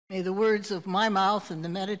May the words of my mouth and the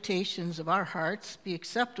meditations of our hearts be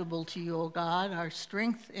acceptable to you, O God, our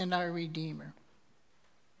strength and our Redeemer.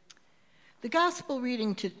 The gospel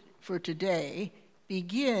reading for today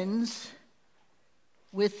begins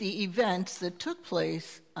with the events that took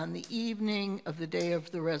place on the evening of the day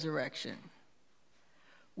of the resurrection.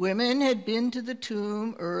 Women had been to the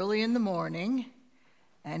tomb early in the morning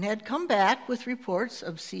and had come back with reports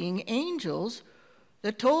of seeing angels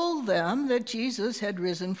that told them that Jesus had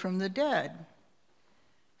risen from the dead.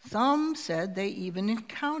 Some said they even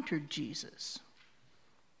encountered Jesus.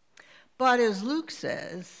 But as Luke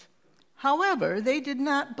says, however, they did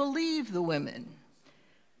not believe the women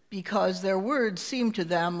because their words seemed to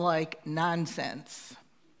them like nonsense.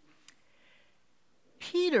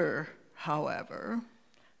 Peter, however,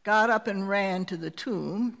 got up and ran to the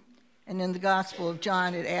tomb, and in the Gospel of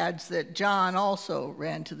John it adds that John also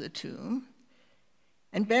ran to the tomb.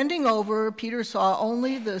 And bending over, Peter saw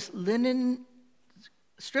only the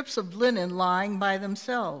strips of linen lying by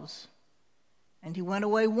themselves. And he went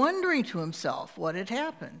away wondering to himself what had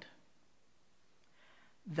happened.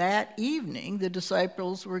 That evening, the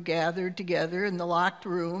disciples were gathered together in the locked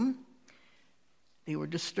room. They were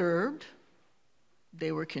disturbed.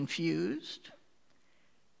 They were confused.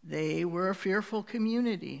 They were a fearful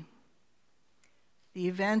community. The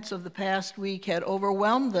events of the past week had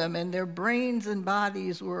overwhelmed them, and their brains and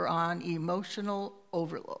bodies were on emotional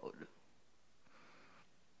overload.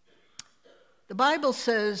 The Bible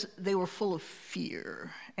says they were full of fear,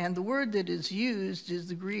 and the word that is used is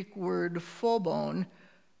the Greek word phobon,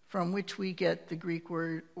 from which we get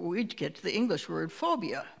the English word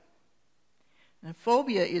phobia. And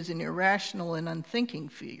phobia is an irrational and unthinking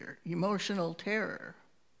fear, emotional terror.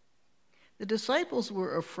 The disciples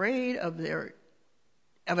were afraid of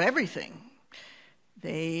everything.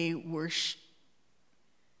 They were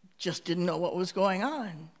just didn't know what was going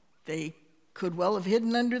on. They could well have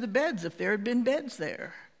hidden under the beds if there had been beds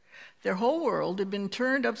there. Their whole world had been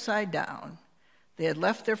turned upside down. They had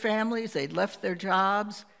left their families, they'd left their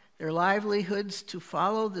jobs, their livelihoods to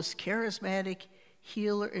follow this charismatic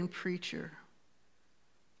healer and preacher.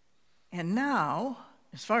 And now,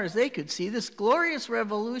 as far as they could see, this glorious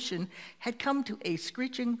revolution had come to a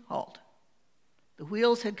screeching halt. The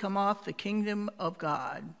wheels had come off the kingdom of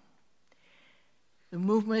God. The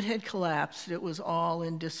movement had collapsed. It was all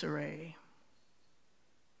in disarray.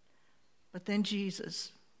 But then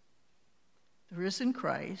Jesus, the risen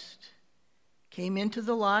Christ, came into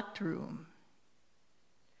the locked room,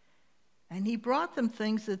 and he brought them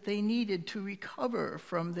things that they needed to recover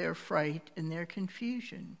from their fright and their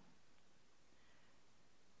confusion.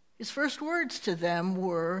 His first words to them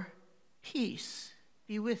were, "Peace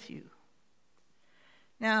be with you."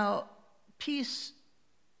 Now, peace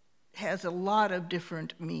has a lot of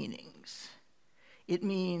different meanings. It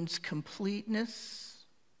means completeness,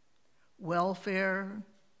 welfare,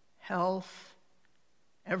 health,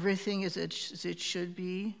 everything as it should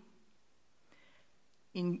be.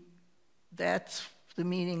 That's the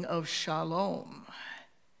meaning of shalom.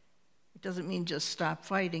 It doesn't mean just stop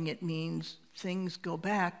fighting. It means things go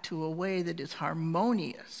back to a way that is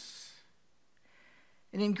harmonious.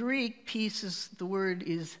 And in Greek, the word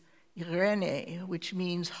is irene, which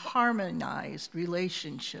means harmonized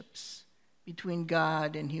relationships between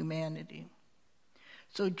God and humanity.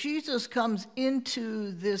 So Jesus comes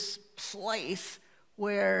into this place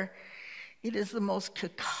where it is the most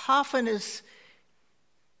cacophonous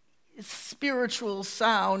spiritual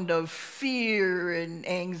sound of fear and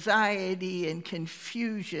anxiety and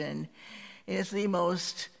confusion. It's the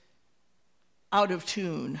most out of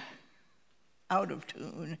tune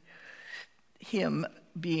hymn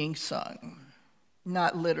being sung,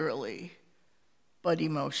 not literally, but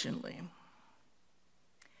emotionally.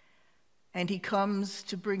 And he comes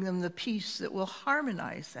to bring them the peace that will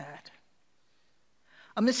harmonize that.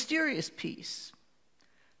 A mysterious peace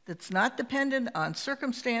that's not dependent on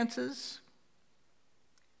circumstances.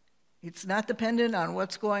 It's not dependent on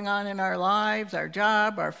what's going on in our lives, our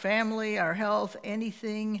job, our family, our health,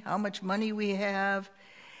 anything, how much money we have.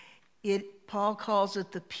 Paul calls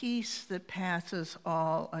it the peace that passes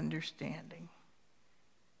all understanding.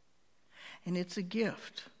 And it's a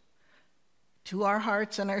gift to our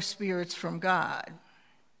hearts and our spirits from God.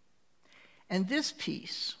 And this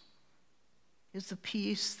peace is the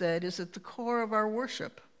peace that is at the core of our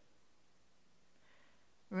worship.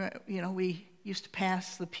 We used to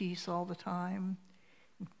pass the peace all the time.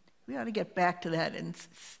 We ought to get back to that in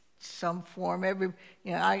some form. I've been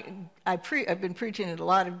preaching at a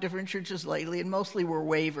lot of different churches lately, and mostly were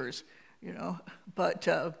waivers, but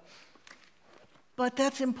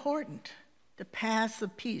that's important. the path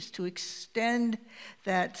of peace, to extend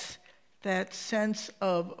that sense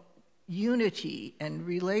of unity and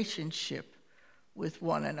relationship with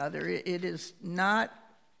one another. It is not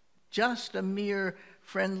just a mere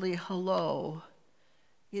friendly hello.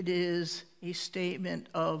 It is a statement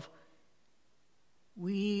of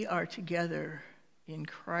we are together in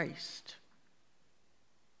Christ.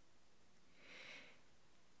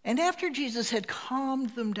 And after Jesus had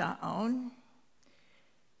calmed them down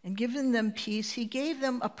and given them peace, he gave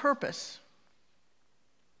them a purpose.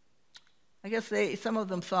 I guess some of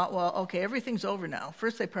them thought, well, okay, everything's over now.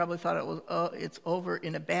 First, they probably thought it's over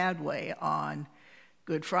in a bad way on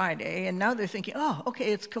Good Friday, and now they're thinking, oh,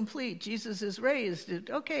 okay, it's complete. Jesus is raised.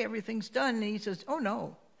 Okay, everything's done. And he says, oh,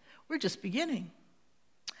 no, we're just beginning.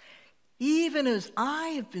 Even as I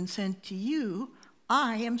have been sent to you,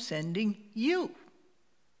 I am sending you.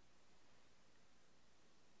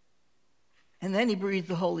 And then he breathed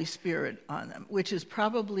the Holy Spirit on them, which is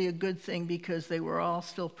probably a good thing because they were all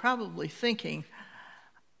still probably thinking,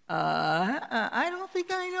 I don't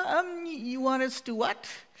think I know. You want us to what?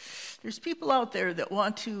 There's people out there that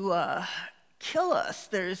want to kill us.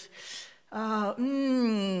 I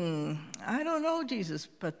don't know, Jesus.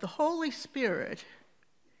 But the Holy Spirit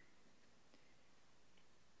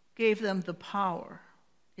gave them the power.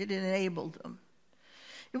 It enabled them.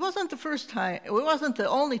 It wasn't the first time, it wasn't the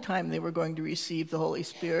only time they were going to receive the Holy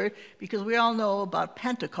Spirit, because we all know about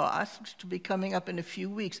Pentecost, which will be coming up in a few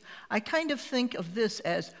weeks. I kind of think of this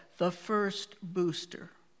as the first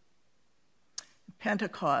booster.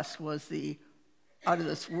 Pentecost was the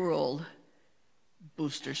out-of-this-world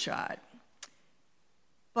booster shot.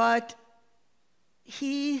 But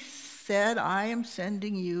he said, I am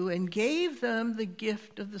sending you, and gave them the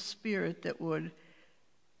gift of the Spirit that would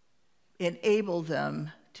enable them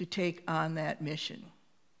to take on that mission.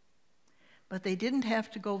 But they didn't have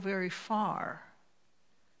to go very far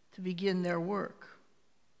to begin their work.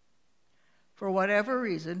 For whatever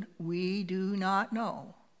reason, we do not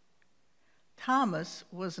know, Thomas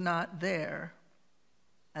was not there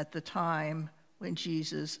at the time when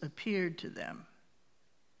Jesus appeared to them.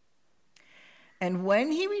 And when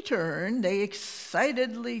he returned, they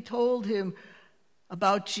excitedly told him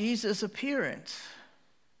about Jesus' appearance.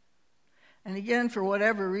 And again, for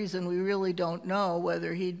whatever reason, we really don't know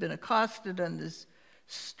whether he'd been accosted on this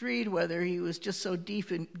street, whether he was just so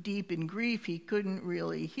deep in grief he couldn't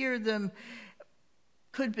really hear them.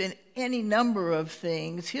 Could have been any number of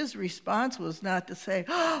things. His response was not to say,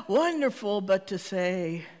 oh, wonderful, but to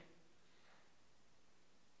say,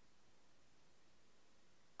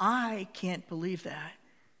 I can't believe that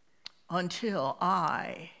until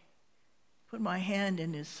I put my hand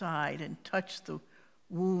in his side and touched the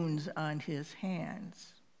wounds on his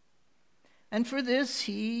hands. And for this,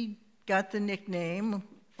 he got the nickname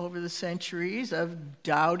over the centuries of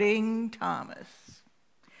Doubting Thomas.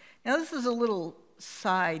 Now, this is a little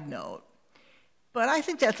side note, but I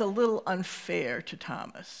think that's a little unfair to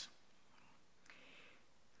Thomas.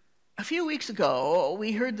 A few weeks ago,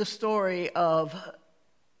 we heard the story of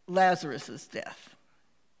Lazarus' death.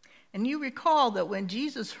 And you recall that when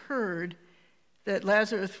Jesus heard that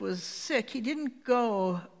Lazarus was sick, he didn't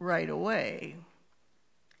go right away.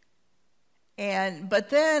 But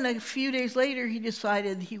then a few days later, he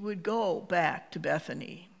decided he would go back to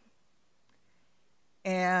Bethany.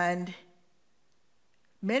 And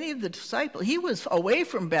many of the disciples, he was away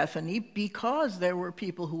from Bethany because there were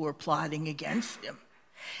people who were plotting against him.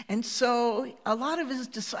 And so a lot of his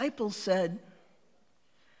disciples said,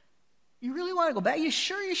 you really want to go back? You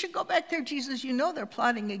sure you should go back there, Jesus? You know they're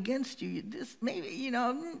plotting against you. This maybe,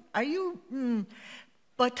 are you?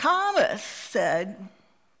 But Thomas said,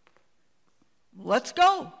 let's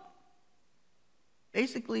go.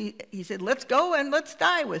 Basically, he said, let's go and let's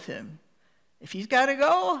die with him. If he's got to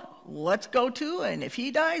go, let's go too. And if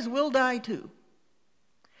he dies, we'll die too.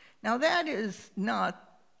 Now, that is not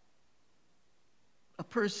a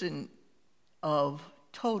person of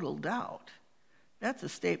total doubt. That's a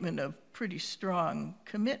statement of pretty strong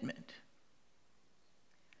commitment.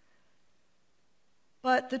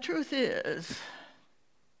 But the truth is,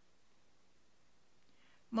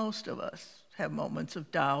 most of us have moments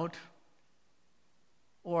of doubt,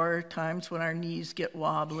 or times when our knees get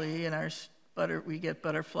wobbly and we get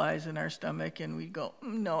butterflies in our stomach and we go,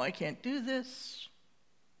 no, I can't do this.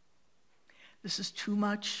 This is too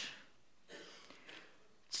much.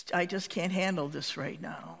 I just can't handle this right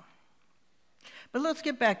now. But let's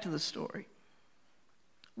get back to the story.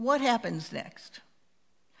 What happens next?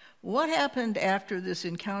 What happened after this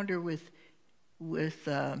encounter with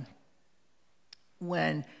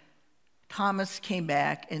when Thomas came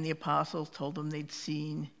back and the apostles told him they'd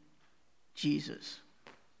seen Jesus.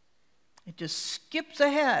 It just skips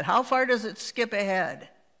ahead. How far does it skip ahead?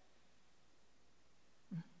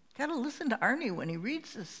 Got to listen to Arnie when he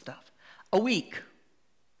reads this stuff. A week.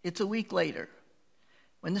 It's a week later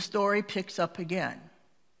when the story picks up again.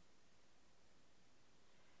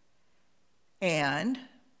 And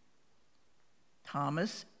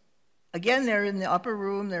Thomas, again, they're in the upper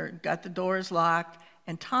room, they've got the doors locked,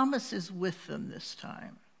 and Thomas is with them this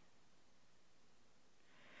time.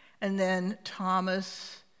 And then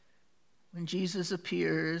Thomas, when Jesus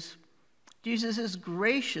appears, Jesus is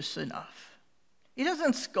gracious enough. He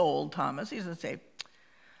doesn't scold Thomas. He doesn't say,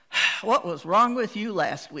 "What was wrong with you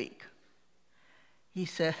last week?" He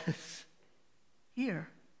says, "Here,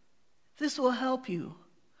 this will help you.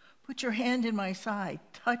 Put your hand in my side.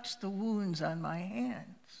 Touch the wounds on my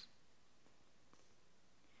hands."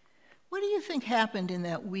 What do you think happened in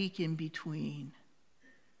that week in between?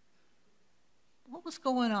 What was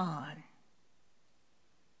going on?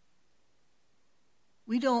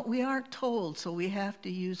 We aren't told, so we have to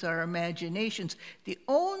use our imaginations. The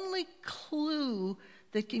only clue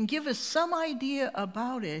that can give us some idea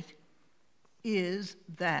about it is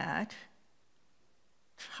that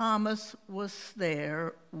Thomas was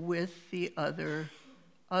there with the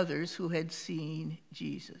others who had seen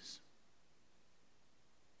Jesus.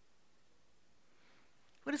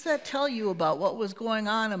 What does that tell you about what was going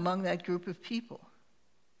on among that group of people?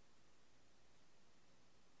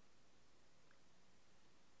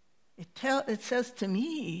 It says to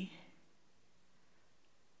me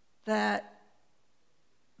that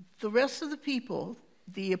the rest of the people,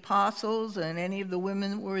 the apostles and any of the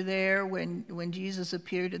women that were there when Jesus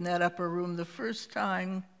appeared in that upper room the first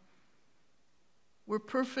time, were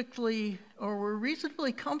perfectly or were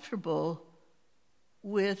reasonably comfortable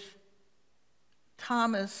with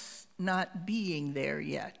Thomas not being there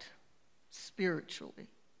yet, spiritually.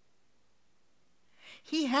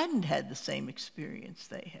 He hadn't had the same experience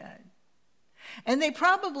they had. And they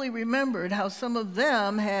probably remembered how some of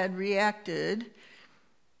them had reacted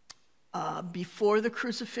before the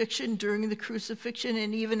crucifixion, during the crucifixion,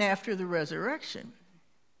 and even after the resurrection.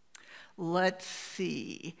 Let's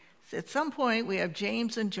see. At some point, we have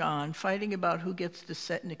James and John fighting about who gets to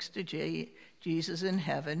sit next to Jesus in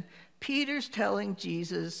heaven. Peter's telling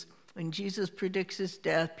Jesus, when Jesus predicts his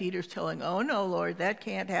death, Peter's telling, "Oh no, Lord, that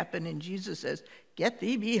can't happen." And Jesus says, "Get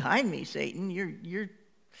thee behind me, Satan.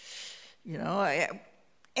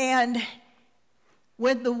 And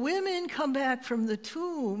when the women come back from the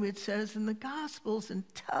tomb, it says in the Gospels, and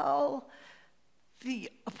tell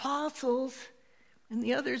the apostles and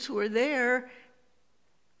the others who are there,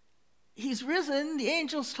 "He's risen. The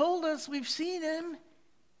angels told us we've seen him."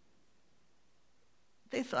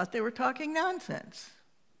 They thought they were talking nonsense.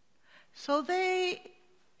 So they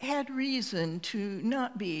had reason to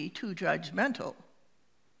not be too judgmental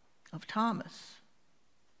of Thomas.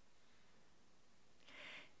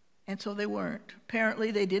 And so they weren't.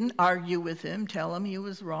 Apparently they didn't argue with him, tell him he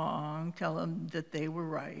was wrong, tell him that they were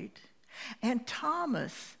right. And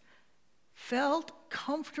Thomas felt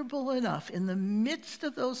comfortable enough in the midst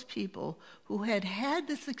of those people who had had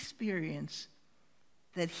this experience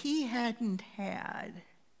that he hadn't had,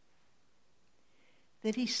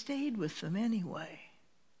 that he stayed with them anyway.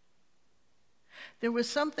 There was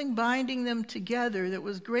something binding them together that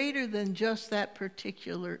was greater than just that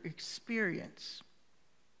particular experience.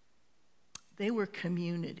 They were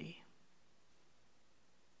community.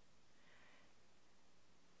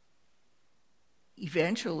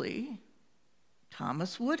 Eventually,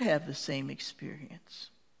 Thomas would have the same experience.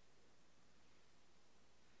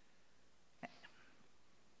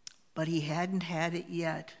 But he hadn't had it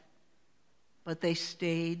yet. But they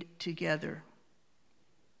stayed together.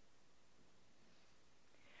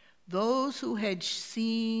 Those who had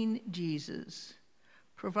seen Jesus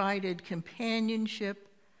provided companionship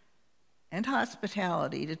and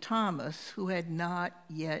hospitality to Thomas, who had not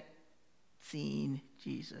yet seen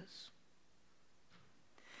Jesus.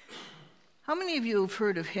 How many of you have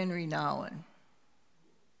heard of Henry Nouwen?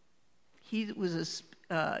 He's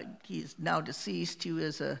now deceased. He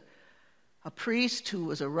was a priest who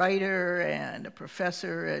was a writer and a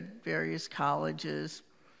professor at various colleges.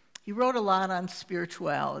 He wrote a lot on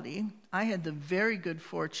spirituality. I had the very good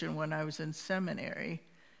fortune when I was in seminary.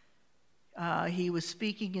 He was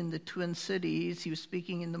speaking in the Twin Cities. He was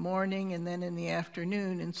speaking in the morning and then in the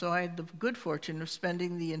afternoon, and so I had the good fortune of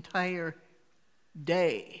spending the entire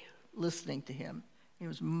day listening to him. It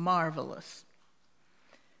was marvelous.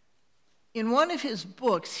 In one of his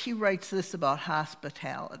books, he writes this about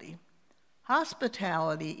hospitality.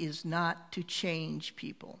 Hospitality is not to change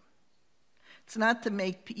people. It's not to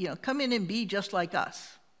make, come in and be just like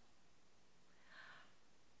us.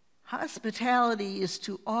 Hospitality is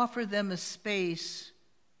to offer them a space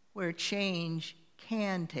where change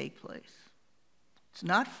can take place. It's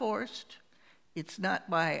not forced. It's not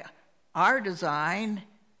by our design,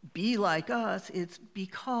 be like us. It's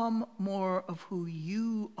become more of who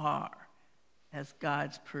you are as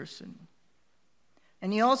God's person.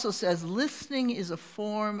 And he also says, listening is a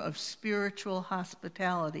form of spiritual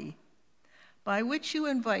hospitality by which you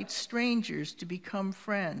invite strangers to become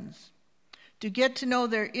friends, to get to know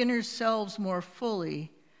their inner selves more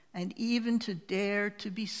fully, and even to dare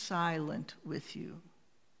to be silent with you.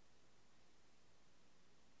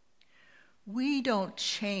 We don't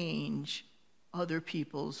change other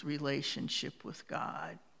people's relationship with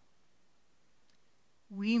God.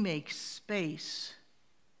 We make space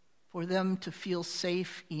for them to feel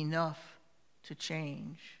safe enough to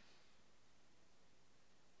change.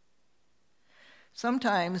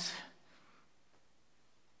 Sometimes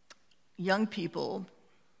young people,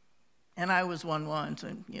 and I was one once,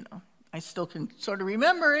 and I still can sort of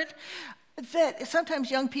remember it, that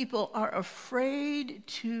sometimes young people are afraid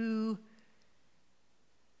to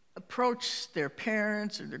approach their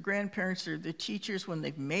parents or their grandparents or their teachers when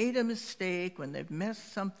they've made a mistake, when they've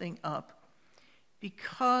messed something up,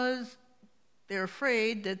 because they're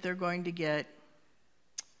afraid that they're going to get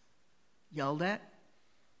yelled at,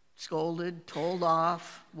 scolded, told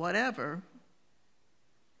off, whatever.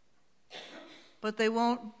 But they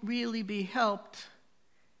won't really be helped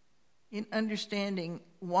in understanding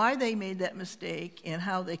why they made that mistake and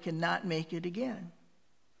how they cannot make it again.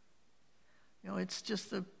 It's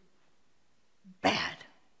just bad.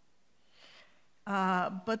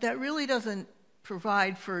 But that really doesn't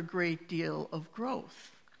provide for a great deal of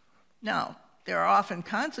growth. Now, there are often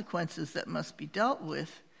consequences that must be dealt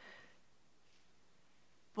with,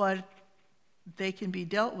 but they can be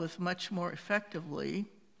dealt with much more effectively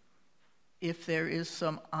if there is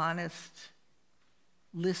some honest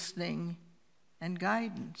listening and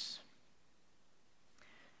guidance.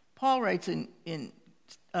 Paul writes in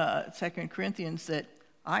 2 Corinthians that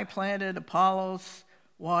I planted, Apollos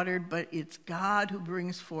watered, but it's God who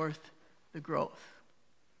brings forth the growth.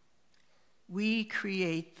 We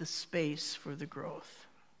create the space for the growth.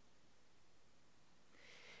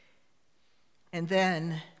 And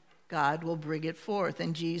then God will bring it forth.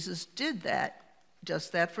 And Jesus did that,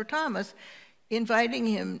 just that for Thomas, inviting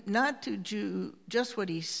him to do just what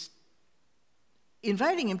he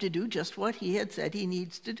had said he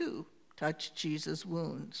needs to do, touch Jesus'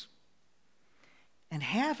 wounds. And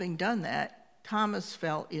having done that, Thomas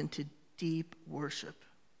fell into deep worship.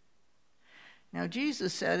 Now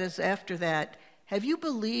Jesus said, as after that, have you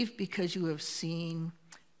believed because you have seen?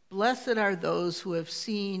 Blessed are those who have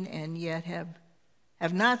seen and yet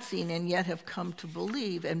have not seen and yet have come to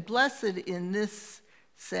believe. And blessed in this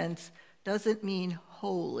sense doesn't mean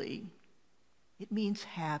holy. It means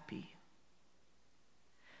happy.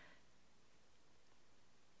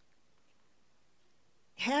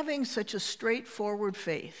 Having such a straightforward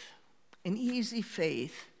faith, an easy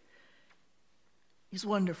faith, is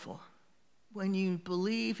wonderful. When you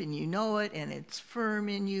believe and you know it and it's firm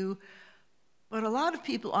in you. But a lot of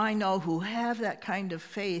people I know who have that kind of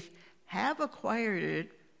faith have acquired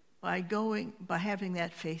it by having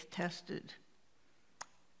that faith tested.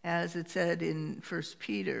 As it said in 1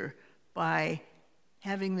 Peter, by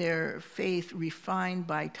having their faith refined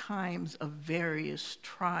by times of various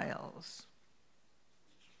trials.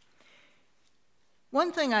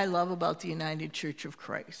 One thing I love about the United Church of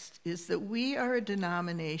Christ is that we are a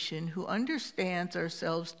denomination who understands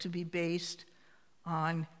ourselves to be based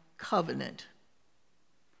on covenant.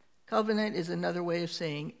 Covenant is another way of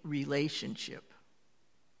saying relationship.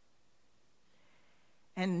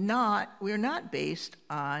 And we're not based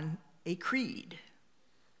on a creed.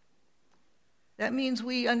 That means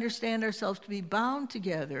we understand ourselves to be bound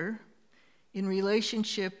together in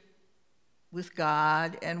relationship with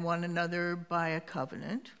God and one another by a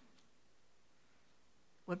covenant.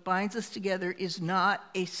 What binds us together is not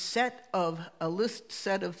a set of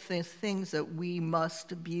things that we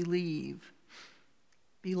must believe.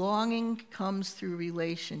 Belonging comes through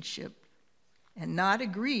relationship, and not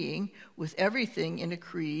agreeing with everything in a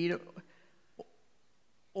creed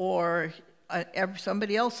or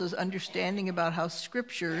somebody else's understanding about how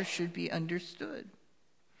Scripture should be understood.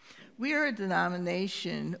 We are a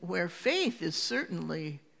denomination where faith is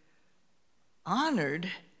certainly honored,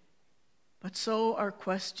 but so are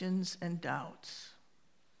questions and doubts.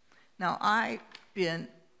 Now, I've been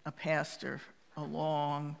a pastor a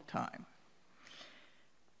long time.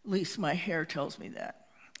 At least my hair tells me that.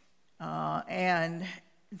 And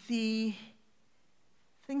the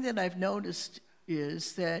thing that I've noticed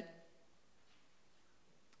is that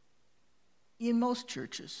in most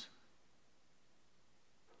churches.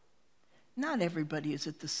 Not everybody is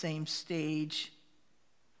at the same stage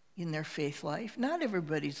in their faith life. Not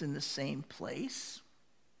everybody's in the same place.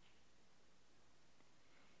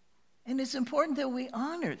 And it's important that we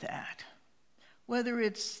honor that, whether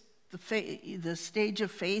it's the stage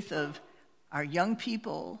of faith of our young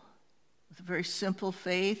people, with a very simple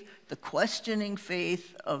faith, the questioning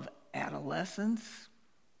faith of adolescents,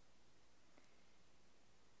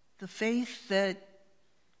 the faith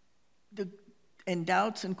and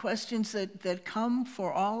doubts and questions that come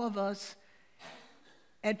for all of us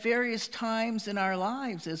at various times in our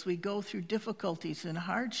lives as we go through difficulties and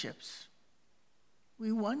hardships.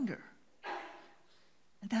 We wonder.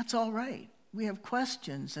 And that's all right. We have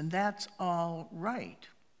questions, and that's all right.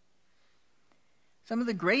 Some of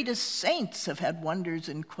the greatest saints have had wonders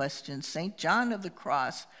and questions. St. John of the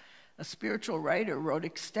Cross, a spiritual writer, wrote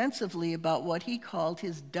extensively about what he called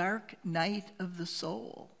his dark night of the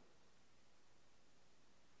soul,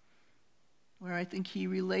 where I think he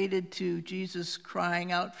related to Jesus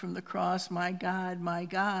crying out from the cross, my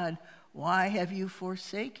God, why have you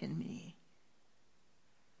forsaken me?"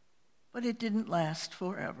 But it didn't last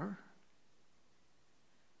forever.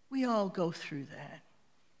 We all go through that.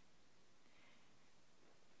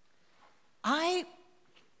 I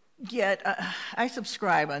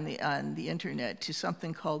subscribe on the internet to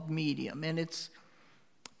something called Medium, and it's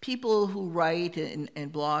people who write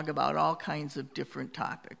and blog about all kinds of different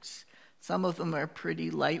topics. Some of them are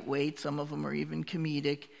pretty lightweight, some of them are even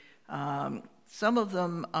comedic. Some of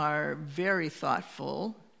them are very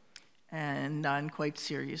thoughtful and on quite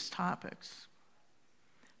serious topics.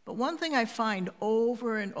 But one thing I find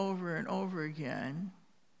over and over and over again,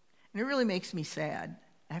 and it really makes me sad,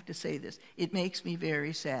 I have to say this, it makes me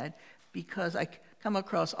very sad, because I come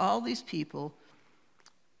across all these people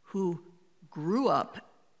who grew up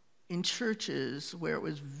in churches where it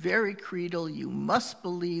was very creedal, you must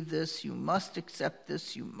believe this, you must accept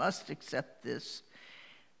this, you must accept this,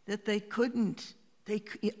 that they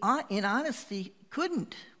in honesty,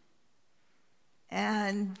 couldn't.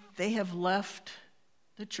 And they have left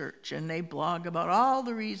the church, and they blog about all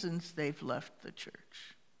the reasons they've left the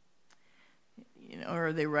church.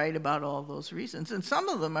 Or they write about all those reasons. And some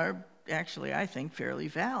of them are actually, I think, fairly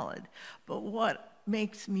valid. But what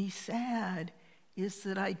makes me sad is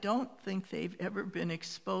that I don't think they've ever been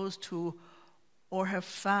exposed to or have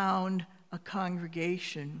found a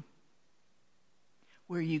congregation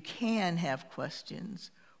where you can have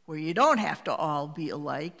questions, where you don't have to all be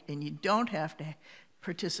alike and you don't have to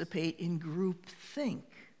participate in group think.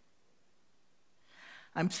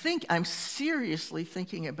 I'm seriously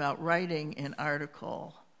thinking about writing an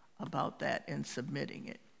article about that and submitting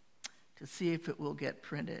it to see if it will get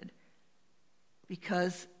printed,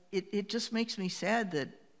 because it just makes me sad that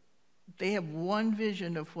they have one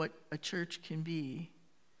vision of what a church can be,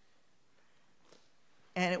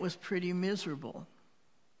 and it was pretty miserable.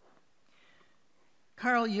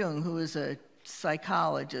 Carl Jung, who is a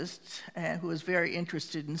psychologist and who is very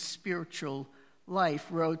interested in spiritual life,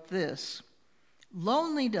 wrote this: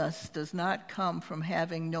 "Loneliness does not come from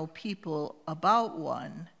having no people about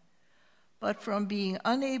one, but from being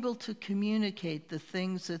unable to communicate the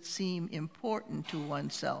things that seem important to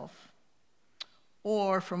oneself,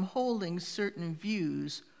 or from holding certain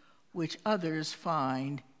views which others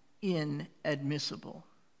find inadmissible."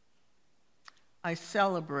 I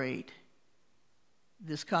celebrate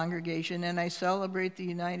this congregation, and I celebrate the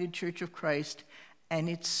United Church of Christ and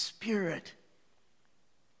its spirit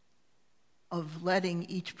of letting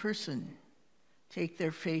each person take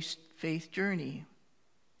their faith journey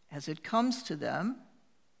as it comes to them,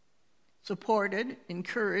 supported,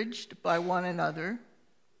 encouraged by one another,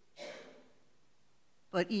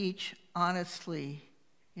 but each honestly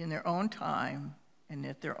in their own time and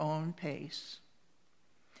at their own pace.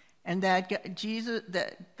 And that Jesus,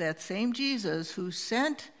 that same Jesus who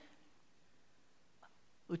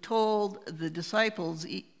told the disciples,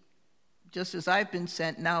 "Just as I've been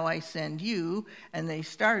sent, now I send you," and they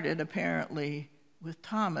started apparently with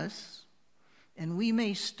Thomas, and we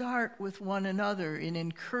may start with one another in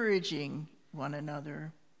encouraging one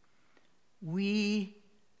another. We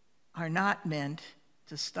are not meant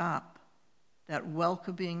to stop that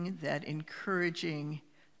welcoming, that encouraging,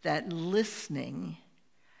 that listening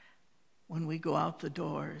when we go out the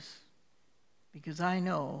doors, because I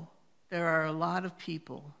know there are a lot of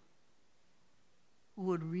people who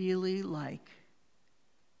would really like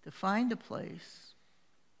to find a place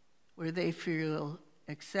where they feel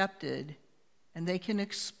accepted and they can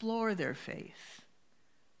explore their faith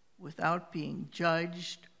without being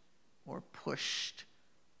judged or pushed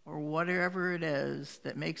or whatever it is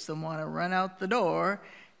that makes them want to run out the door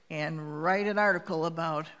and write an article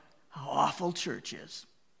about how awful church is.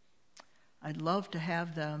 I'd love to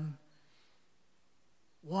have them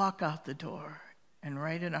walk out the door and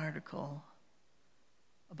write an article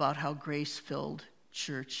about how grace-filled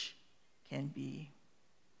church can be.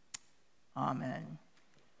 Amen.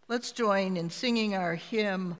 Let's join in singing our hymn,